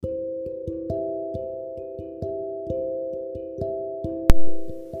Hey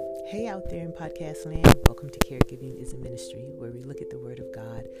out there in podcast land, welcome to Caregiving is a Ministry, where we look at the Word of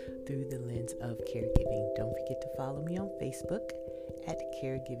God through the lens of caregiving. Don't forget to follow me on Facebook at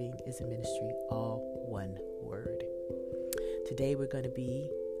Caregiving is a Ministry, all one word. Today we're going to be,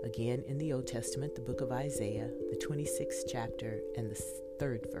 again, in the Old Testament, the book of Isaiah, the 26th chapter and the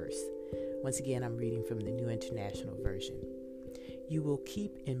 3rd verse. Once again, I'm reading from the New International Version. You will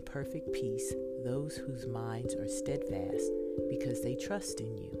keep in perfect peace those whose minds are steadfast because they trust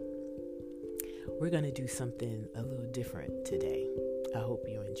in you. We're going to do something a little different today. I hope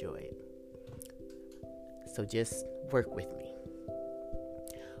you enjoy it. So just work with me.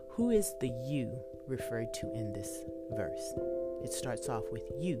 Who is the you referred to in this verse? It starts off with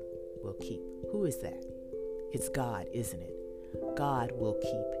you will keep. Who is that? It's God, isn't it? God will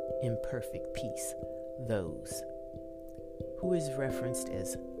keep in perfect peace those. Who is referenced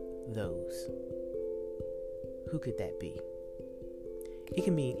as those? Who could that be? It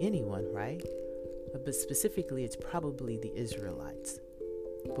can mean anyone, right? But specifically, it's probably the Israelites.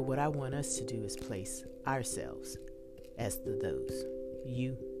 But what I want us to do is place ourselves as the those,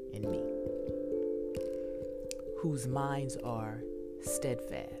 you and me, whose minds are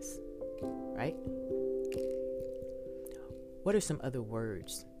steadfast, right? What are some other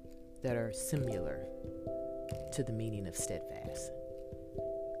words that are similar to the meaning of steadfast?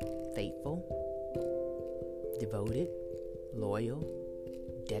 Faithful, devoted, loyal,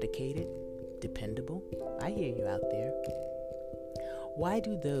 dedicated, dependable. I hear you out there. Why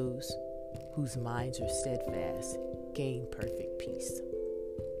do those whose minds are steadfast gain perfect peace?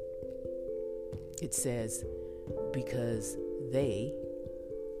 It says, because they,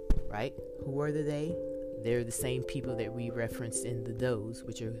 right? Who are the they? They're the same people that we referenced in the those,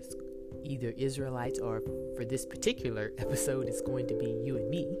 which are either Israelites or, for this particular episode, it's going to be you and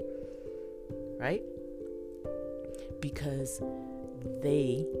me, right? Because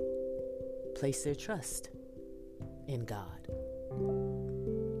they place their trust in God,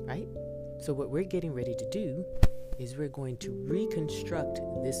 right? So what we're getting ready to do is we're going to reconstruct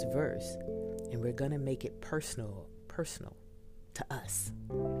this verse, and we're going to make it personal to us.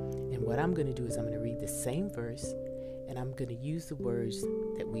 And what I'm going to do is I'm going to read the same verse, and I'm going to use the words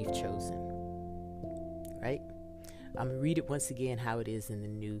that we've chosen, right? I'm going to read it once again how it is in the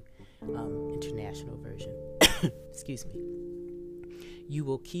New International Version. Excuse me. You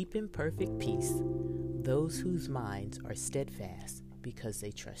will keep in perfect peace those whose minds are steadfast because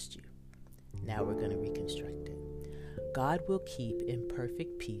they trust you. Now we're going to reconstruct it. God will keep in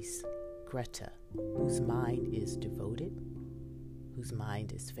perfect peace Greta, whose mind is devoted, whose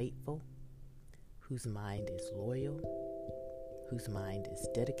mind is faithful, whose mind is loyal, whose mind is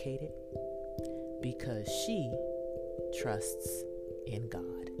dedicated, because she trusts in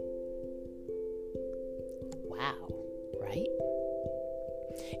God. Wow, right?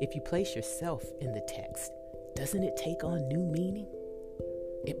 If you place yourself in the text, doesn't it take on new meaning?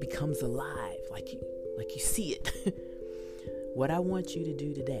 It becomes alive, like you see it. What I want you to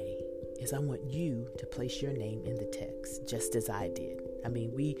do today is I want you to place your name in the text, just as I did. I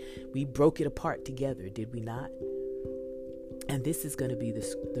mean, we broke it apart together, did we not? And this is going to be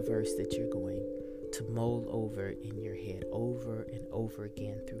the verse that you're going to mull over in your head over and over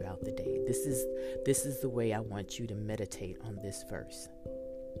again throughout the day. This is the way I want you to meditate on this verse.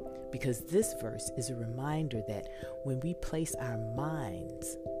 Because this verse is a reminder that when we place our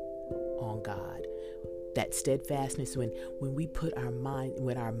minds on God, that steadfastness, when we put our mind,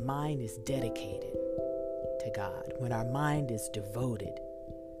 when our mind is dedicated to God, when our mind is devoted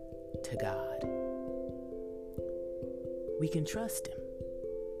to God, we can trust Him,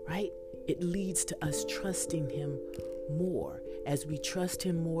 right? It leads to us trusting Him more. As we trust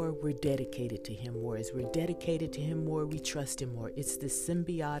Him more, we're dedicated to Him more. As we're dedicated to Him more, we trust Him more. It's this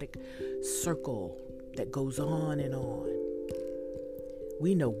symbiotic circle that goes on and on.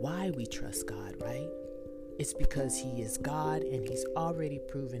 We know why we trust God, right? It's because He is God and He's already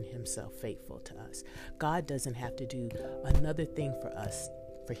proven Himself faithful to us. God doesn't have to do another thing for us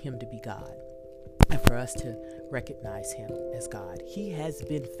for Him to be God and for us to recognize Him as God. He has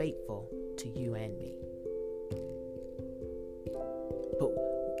been faithful to you and me. But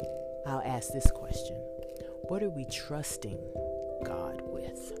I'll ask this question. What are we trusting God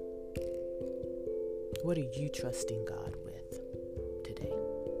with? What are you trusting God with today?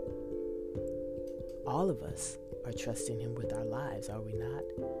 All of us are trusting Him with our lives, are we not?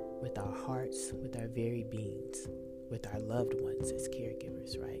 With our hearts, with our very beings, with our loved ones as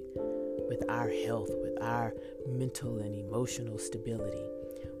caregivers, right? With our health, with our mental and emotional stability.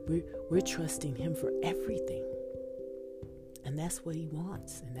 We're trusting Him for everything. And that's what he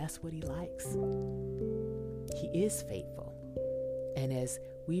wants, and that's what he likes. He is faithful. And as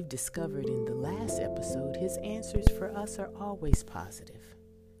we've discovered in the last episode, his answers for us are always positive,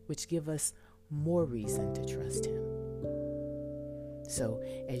 which give us more reason to trust him. So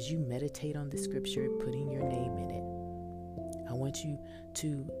as you meditate on the scripture, putting your name in it, I want you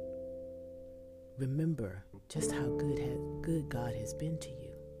to remember just how good God has been to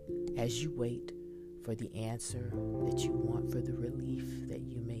you as you wait for the answer that you want, for the relief that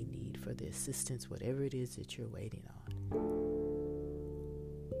you may need, for the assistance, whatever it is that you're waiting on.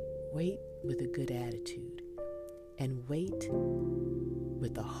 Wait with a good attitude, and wait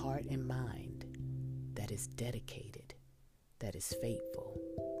with a heart and mind that is dedicated, that is faithful,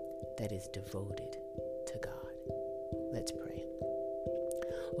 that is devoted to God. Let's pray.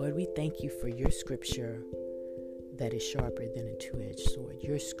 Lord, we thank you for your scripture that is sharper than a two-edged sword,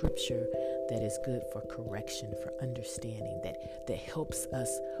 your scripture that is good for correction, for understanding, that helps us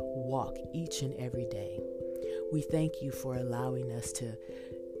walk each and every day. We thank you for allowing us to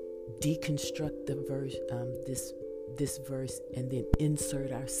deconstruct the verse, this verse, and then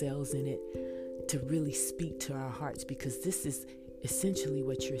insert ourselves in it to really speak to our hearts, because this is essentially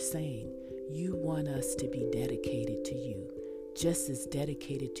what you're saying. You want us to be dedicated to you, just as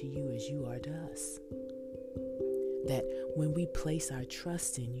dedicated to you as you are to us. That when we place our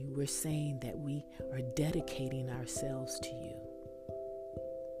trust in you, we're saying that we are dedicating ourselves to you.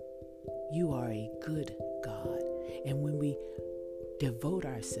 You are a good God. And when we devote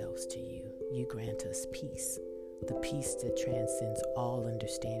ourselves to you, you grant us peace. The peace that transcends all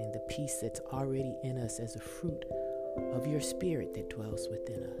understanding. The peace that's already in us as a fruit of your spirit that dwells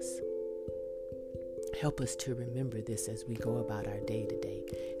within us. Help us to remember this as we go about our day to day.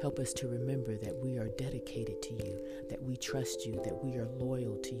 Help us to remember that we are dedicated to you, that we trust you, that we are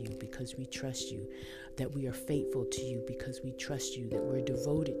loyal to you because we trust you, that we are faithful to you because we trust you, that we're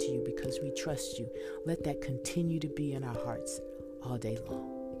devoted to you because we trust you. Let that continue to be in our hearts all day long.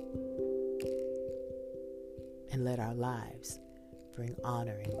 And let our lives bring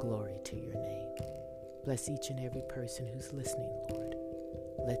honor and glory to your name. Bless each and every person who's listening, Lord.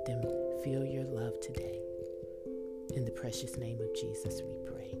 Let them feel your love today. In the precious name of Jesus, we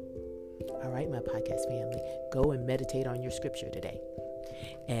pray. All right, my podcast family, go and meditate on your scripture today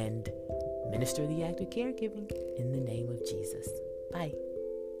and minister the act of caregiving in the name of Jesus. Bye.